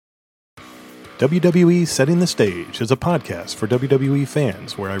WWE Setting the Stage is a podcast for WWE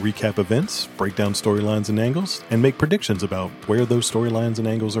fans where I recap events, break down storylines and angles, and make predictions about where those storylines and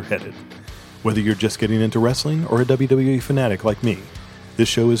angles are headed. Whether you're just getting into wrestling or a WWE fanatic like me, this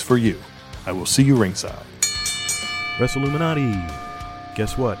show is for you. I will see you ringside. WrestleIlluminati!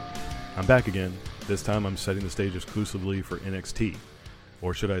 Guess what? I'm back again. This time I'm setting the stage exclusively for NXT.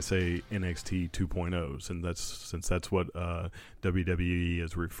 Or should I say NXT 2.0, since that's what WWE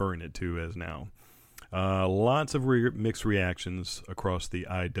is referring it to as now. Lots of mixed reactions across the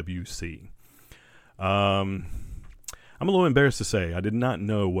IWC. I'm a little embarrassed to say I did not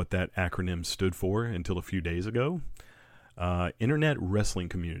know what that acronym stood for until a few days ago. Internet Wrestling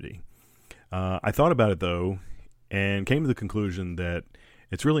Community. I thought about it though, and came to the conclusion that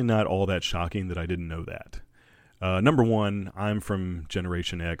it's really not all that shocking that I didn't know that. Number one, I'm from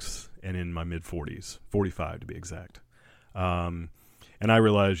Generation X and in my mid-40s, 45 to be exact. And I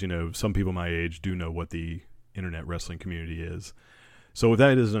realize, some people my age do know what the internet wrestling community is. So if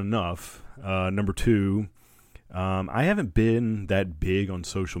that isn't enough, number two, I haven't been that big on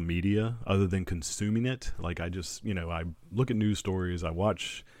social media other than consuming it. Like I just, I look at news stories, I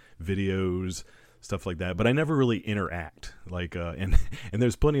watch videos, stuff like that, but I never really interact. And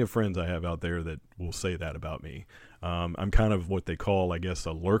there's plenty of friends I have out there that will say that about me. I'm kind of what they call, I guess,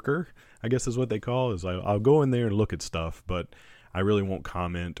 a lurker, I guess is what they call, is I'll go in there and look at stuff, but I really won't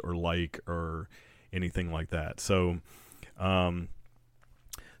comment or like or anything like that. So and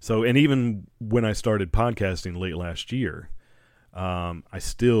even when I started podcasting late last year, I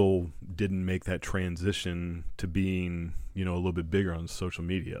still didn't make that transition to being, a little bit bigger on social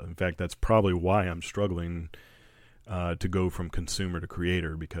media. In fact, that's probably why I'm struggling to go from consumer to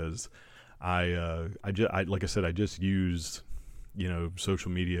creator, because I like I said, I just use, social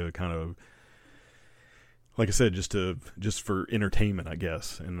media kind of, like I said, just for entertainment, I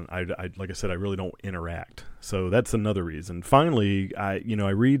guess. And I like I said, I really don't interact. So that's another reason. Finally, I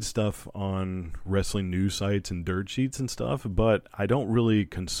read stuff on wrestling news sites and dirt sheets and stuff, but I don't really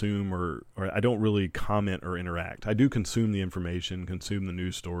consume or I don't really comment or interact. I do consume the information, consume the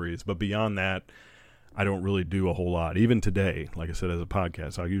news stories, but beyond that, I don't really do a whole lot. Even today, like I said, as a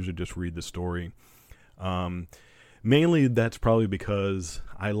podcast, I usually just read the story. Mainly that's probably because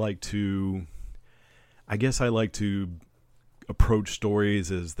I like to approach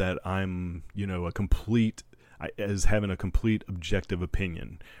stories as that I'm, as having a complete objective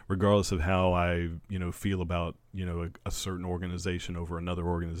opinion, regardless of how I, feel about, a certain organization over another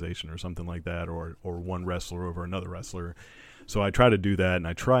organization or something like that, or one wrestler over another wrestler. So I try to do that, and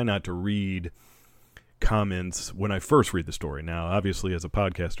I try not to read comments when I first read the story. Now, obviously, as a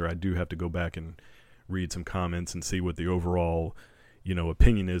podcaster, I do have to go back and read some comments and see what the overall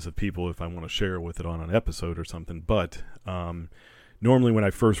opinion is of people if I want to share with it on an episode or something. But normally when I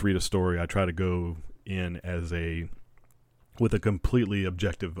first read a story, I try to go in with a completely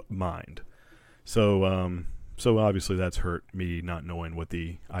objective mind. So obviously that's hurt me not knowing what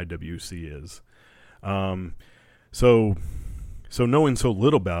the IWC is. So knowing so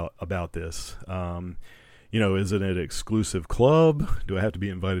little about this, is it an exclusive club? Do I have to be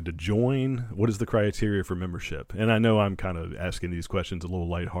invited to join? What is the criteria for membership? And I know I'm kind of asking these questions a little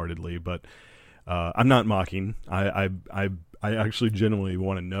lightheartedly, but I'm not mocking. I actually genuinely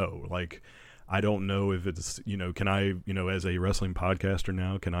want to know. Like, I don't know if it's, can I, as a wrestling podcaster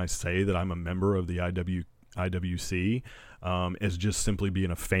now, can I say that I'm a member of the IWC? As just simply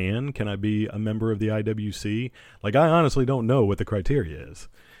being a fan, can I be a member of the IWC? Like, I honestly don't know what the criteria is.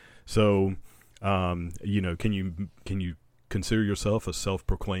 So, can you consider yourself a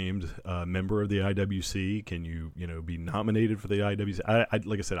self-proclaimed member of the IWC? Can you, be nominated for the IWC?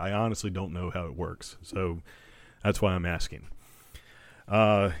 Like I said, I honestly don't know how it works. So that's why I'm asking.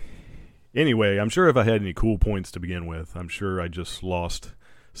 Anyway, I'm sure if I had any cool points to begin with, I'm sure I just lost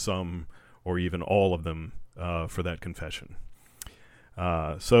some or even all of them for that confession.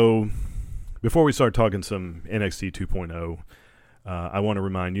 So before we start talking some NXT 2.0, I want to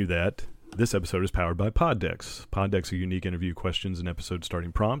remind you that this episode is powered by Poddex. Poddex are unique interview questions and episode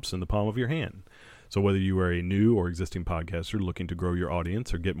starting prompts in the palm of your hand. So whether you are a new or existing podcaster looking to grow your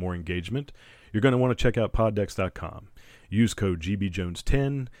audience or get more engagement, you're going to want to check out poddex.com. Use code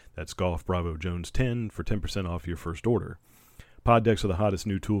GBJones10, that's Golf Bravo Jones 10, for 10% off your first order. Poddex are the hottest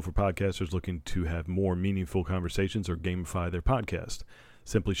new tool for podcasters looking to have more meaningful conversations or gamify their podcast.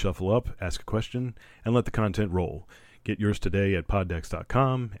 Simply shuffle up, ask a question, and let the content roll. Get yours today at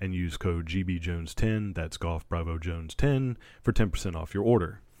poddex.com and use code GBJones10, that's Golf Bravo Jones 10, for 10% off your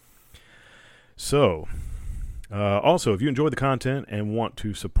order. So, also, if you enjoy the content and want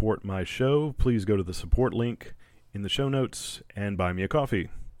to support my show, please go to the support link in the show notes and buy me a coffee.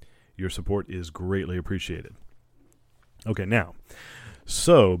 Your support is greatly appreciated. Okay, now,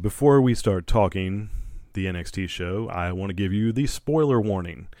 so before we start talking the NXT show, I want to give you the spoiler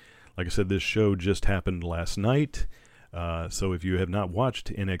warning. Like I said, this show just happened last night. So if you have not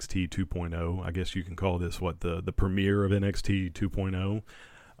watched NXT 2.0, I guess you can call this the premiere of NXT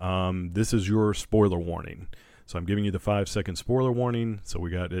 2.0. This is your spoiler warning. So I'm giving you the 5-second spoiler warning. So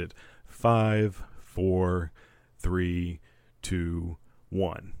we got it 5, 4, 3, 2,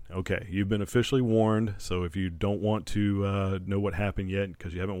 1. Okay, you've been officially warned. So if you don't want to know what happened yet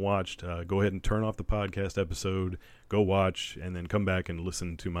because you haven't watched, go ahead and turn off the podcast episode, go watch, and then come back and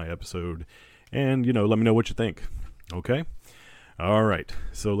listen to my episode. And, let me know what you think. Okay? All right.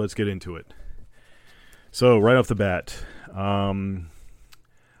 So let's get into it. So right off the bat,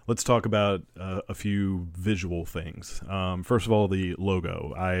 let's talk about a few visual things. First of all, the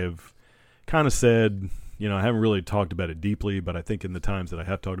logo. I have kind of said, I haven't really talked about it deeply, but I think in the times that I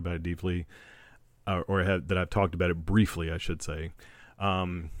have talked about it deeply, that I've talked about it briefly, I should say,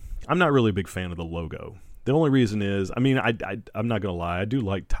 I'm not really a big fan of the logo. The only reason is, I'm not going to lie, I do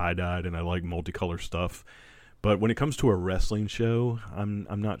like tie-dyed and I like multicolor stuff. But when it comes to a wrestling show,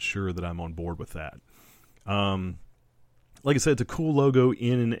 I'm not sure that I'm on board with that. Like I said, it's a cool logo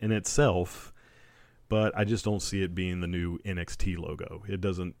in itself, but I just don't see it being the new NXT logo. It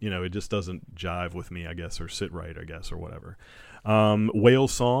doesn't, it just doesn't jive with me, I guess, or sit right, I guess, or whatever. Whale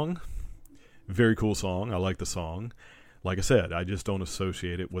song, very cool song. I like the song. Like I said, I just don't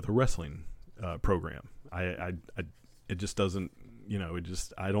associate it with a wrestling program. It just doesn't,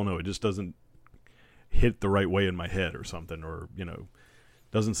 I don't know. It just doesn't hit the right way in my head or something, or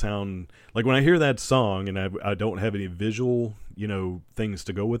doesn't sound like when I hear that song and I don't have any visual things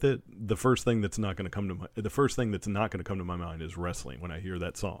to go with it. The first thing that's not going to come to my mind is wrestling when I hear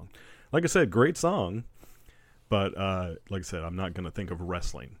that song. Like I said, great song, but like I said, I'm not going to think of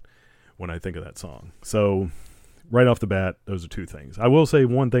wrestling when I think of that song. So right off the bat, those are two things. I will say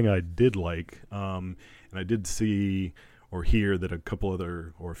one thing I did like, and I did see or hear that a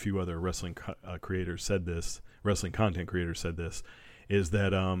few other wrestling creators said this, wrestling content creators said this, is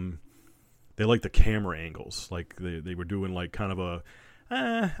that they like the camera angles. Like they were doing like kind of a,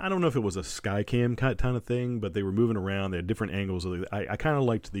 I don't know if it was a sky cam kind of thing, but they were moving around. They had different angles. I kind of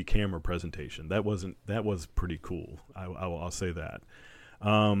liked the camera presentation. That was pretty cool. I'll say that.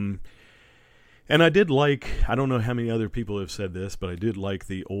 And I did like, I don't know how many other people have said this, but I did like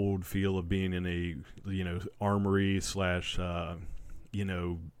the old feel of being in a, armory /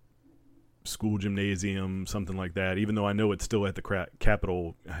 school gymnasium, something like that, even though I know it's still at the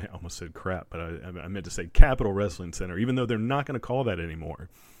Capitol, I almost said crap, but I meant to say Capitol Wrestling Center, even though they're not going to call that anymore.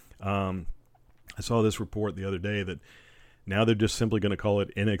 I saw this report the other day that now they're just simply going to call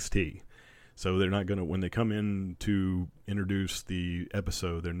it NXT. So they're not going to, when they come in to introduce the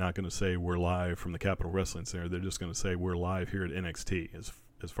episode, they're not going to say we're live from the Capitol Wrestling Center. They're just going to say we're live here at NXT,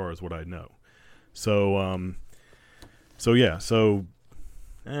 as far as what I know. So,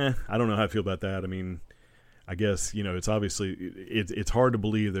 I don't know how I feel about that. I mean, I guess, it's obviously, it's hard to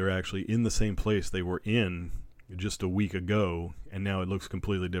believe they're actually in the same place they were in just a week ago, and now it looks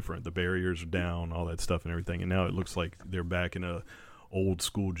completely different. The barriers are down, all that stuff and everything, and now it looks like they're back in a old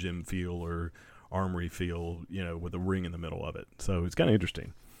school gym feel or armory feel, with a ring in the middle of it. So it's kind of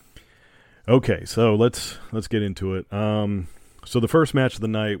interesting. Okay, so let's get into it. So the first match of the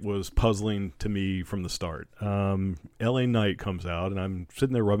night was puzzling to me from the start. LA Knight comes out, and I'm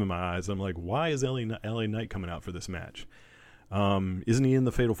sitting there rubbing my eyes. I'm like, why is LA Knight coming out for this match? Isn't he in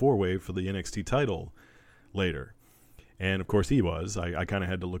the Fatal 4-Way for the NXT title later? And of course he was. I kind of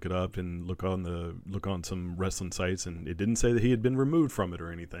had to look it up and look on some wrestling sites, and it didn't say that he had been removed from it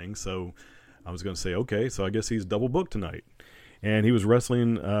or anything. So I was going to say, okay, so I guess he's double booked tonight. And he was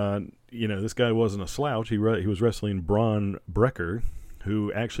wrestling. This guy wasn't a slouch. He was wrestling Braun Brecker,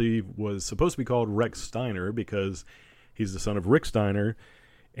 who actually was supposed to be called Rex Steiner because he's the son of Rick Steiner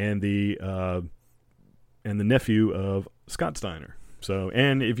and the nephew of Scott Steiner. So,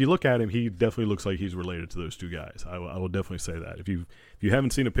 and if you look at him, he definitely looks like he's related to those two guys. I will definitely say that. If you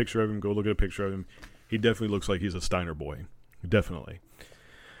haven't seen a picture of him, go look at a picture of him. He definitely looks like he's a Steiner boy. Definitely.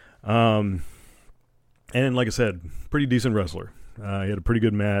 And like I said, pretty decent wrestler. He had a pretty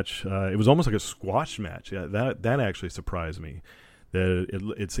good match. It was almost like a squash match. Yeah, that actually surprised me.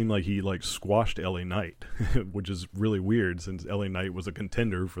 That it seemed like he squashed LA Knight, which is really weird since LA Knight was a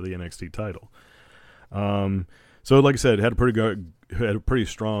contender for the NXT title. So like I said, had a pretty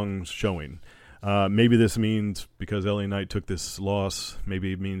strong showing. Maybe this means because LA Knight took this loss,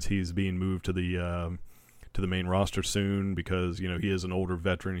 maybe it means he's being moved to the main roster soon because he is an older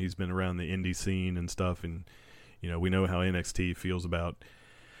veteran. He's been around the indie scene and stuff, and we know how NXT feels about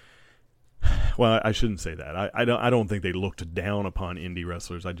Well, I shouldn't say that. I don't think they looked down upon indie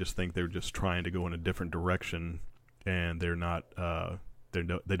wrestlers. I just think they're just trying to go in a different direction, and they're not.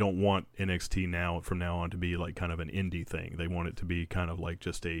 They don't want NXT from now on to be like kind of an indie thing. They want it to be kind of like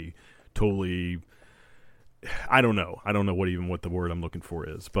just a totally. I don't know what the word I'm looking for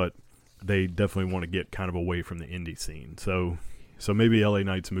is, but they definitely want to get kind of away from the indie scene. So maybe LA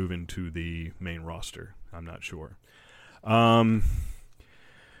Knight's moving to the main roster. I'm not sure.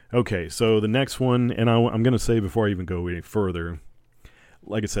 Okay, so the next one, and I'm going to say before I even go any further,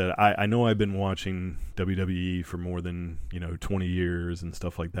 like I said, I know I've been watching WWE for more than 20 years and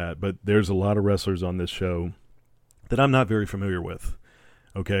stuff like that, but there's a lot of wrestlers on this show that I'm not very familiar with.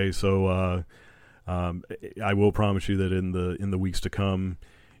 Okay, so I will promise you that in the weeks to come,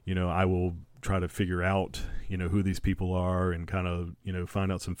 I will try to figure out who these people are and kind of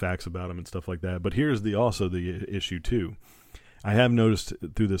find out some facts about them and stuff like that. But here's also the issue too. I have noticed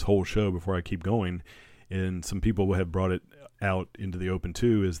through this whole show, before I keep going, and some people have brought it out into the open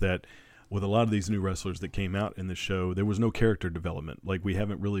too, is that with a lot of these new wrestlers that came out in the show, there was no character development. Like, we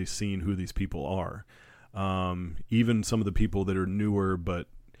haven't really seen who these people are. Even some of the people that are newer, but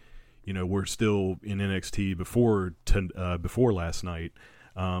were still in NXT before last night.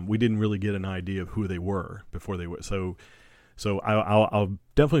 We didn't really get an idea of who they were before they were. So I'll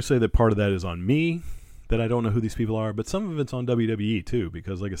definitely say that part of that is on me, that I don't know who these people are, but some of it's on WWE too,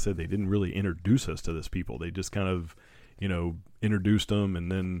 because like I said, they didn't really introduce us to this people. They just kind of, introduced them and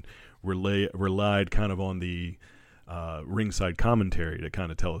then relied kind of on the ringside commentary to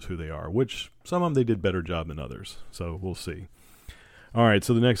kind of tell us who they are, which some of them they did better job than others. So we'll see. All right,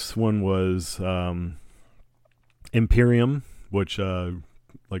 so the next one was Imperium, which,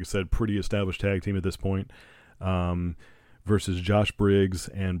 like I said, pretty established tag team at this point, versus Josh Briggs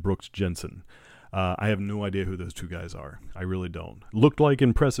and Brooks Jensen. I have no idea who those two guys are. I really don't. Looked like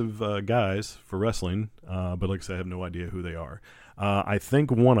impressive guys for wrestling, but like I said, I have no idea who they are. I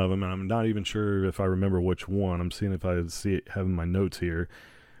think one of them, and I'm not even sure if I remember which one. I'm seeing if I see it having my notes here,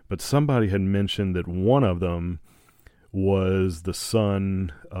 but somebody had mentioned that one of them was the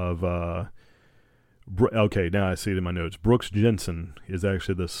son of. Okay, now I see it in my notes. Brooks Jensen is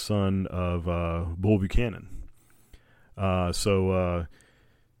actually the son of Bull Buchanan.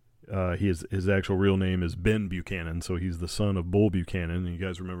 His actual real name is Ben Buchanan, so he's the son of Bull Buchanan. And you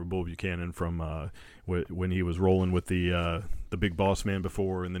guys remember Bull Buchanan from when he was rolling with the Big Boss Man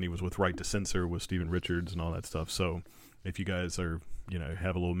before, and then he was with Right to Censor with Steven Richards and all that stuff. So if you guys are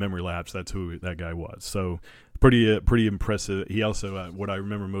have a little memory lapse, that's who that guy was. So pretty impressive. He also what I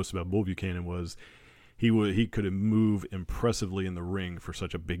remember most about Bull Buchanan was he could move impressively in the ring for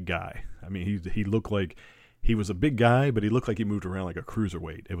such a big guy. I mean, he looked like. He was a big guy, but he looked like he moved around like a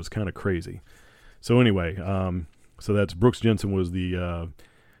cruiserweight. It was kind of crazy. So anyway, so that's Brooks Jensen was the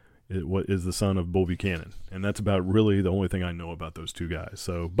son of Bull Buchanan, and that's about really the only thing I know about those two guys.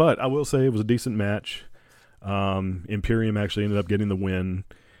 So, but I will say it was a decent match. Imperium actually ended up getting the win,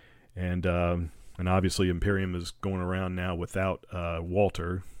 and obviously Imperium is going around now without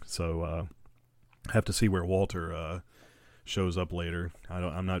Walter. So have to see where Walter shows up later.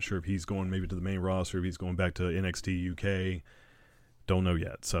 I'm not sure if he's going maybe to the main roster, if he's going back to NXT UK. Don't know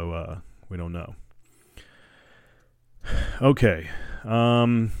yet, so we don't know. Okay,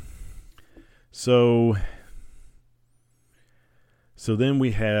 so then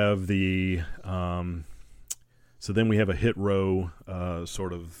we have a Hit Row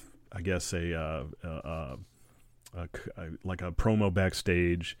sort of, I guess like a promo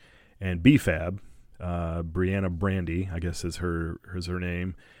backstage, and BFAB. Brianna Brandy, I guess is her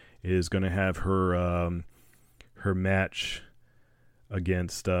name, is going to have her match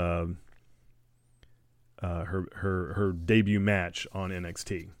against her debut match on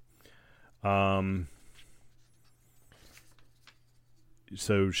NXT.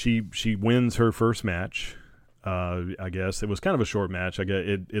 So she wins her first match. I guess it was kind of a short match. I guess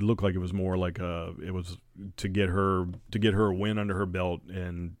it looked like it was more like it was to get her a win under her belt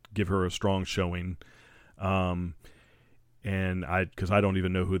and give her a strong showing. And because I don't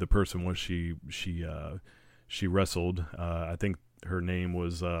even know who the person was she wrestled. I think her name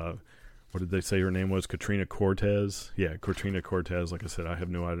was what did they say her name was? Katrina Cortez. Yeah, Katrina Cortez. Like I said, I have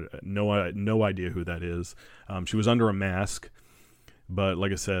no idea who that is. She was under a mask, but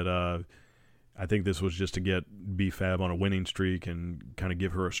like I said, I think this was just to get BFAB on a winning streak and kind of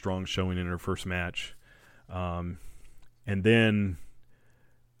give her a strong showing in her first match. And then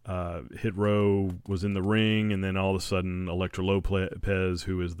Hit Row was in the ring, and then all of a sudden Elektra Lopez,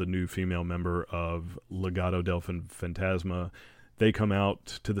 who is the new female member of Legado del Fantasma, they come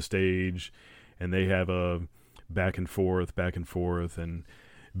out to the stage, and they have a back and forth, and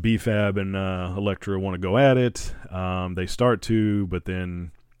B-Fab and Elektra want to go at it. They start to, but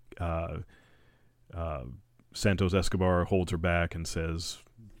then Santos Escobar holds her back and says,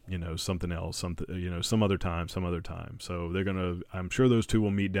 something else, some other time. So I'm sure those two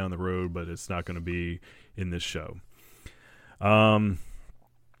will meet down the road, but it's not going to be in this show.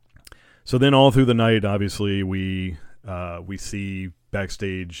 So then all through the night, obviously we see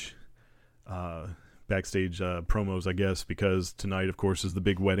backstage promos, I guess, because tonight, of course, is the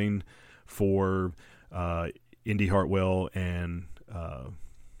big wedding for Indy Hartwell and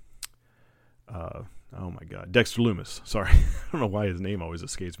oh my God, Dexter Lumis. Sorry, I don't know why his name always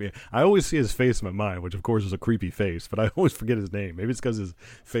escapes me. I always see his face in my mind, which of course is a creepy face, but I always forget his name. Maybe it's because his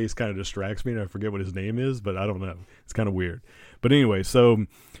face kind of distracts me and I forget what his name is, but I don't know. It's kind of weird. But anyway, so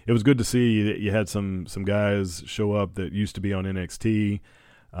it was good to see that you had some guys show up that used to be on NXT.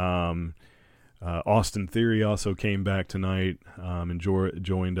 Austin Theory also came back tonight and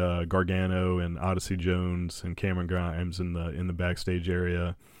joined Gargano and Odyssey Jones and Cameron Grimes in the backstage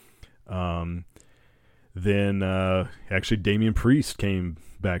area. Then actually Damian Priest came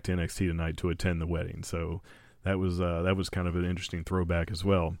back to NXT tonight to attend the wedding, so that was kind of an interesting throwback as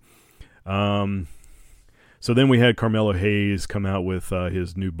well. So then we had Carmelo Hayes come out with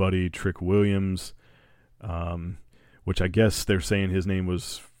his new buddy Trick Williams, which I guess they're saying his name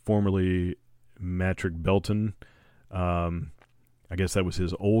was formerly Matrick Belton. I guess that was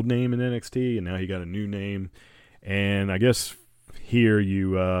his old name in NXT, and now he got a new name. And I guess here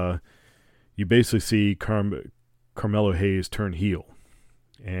you basically see Carmelo Hayes turn heel,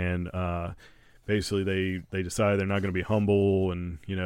 and basically they decide they're not going to be humble, and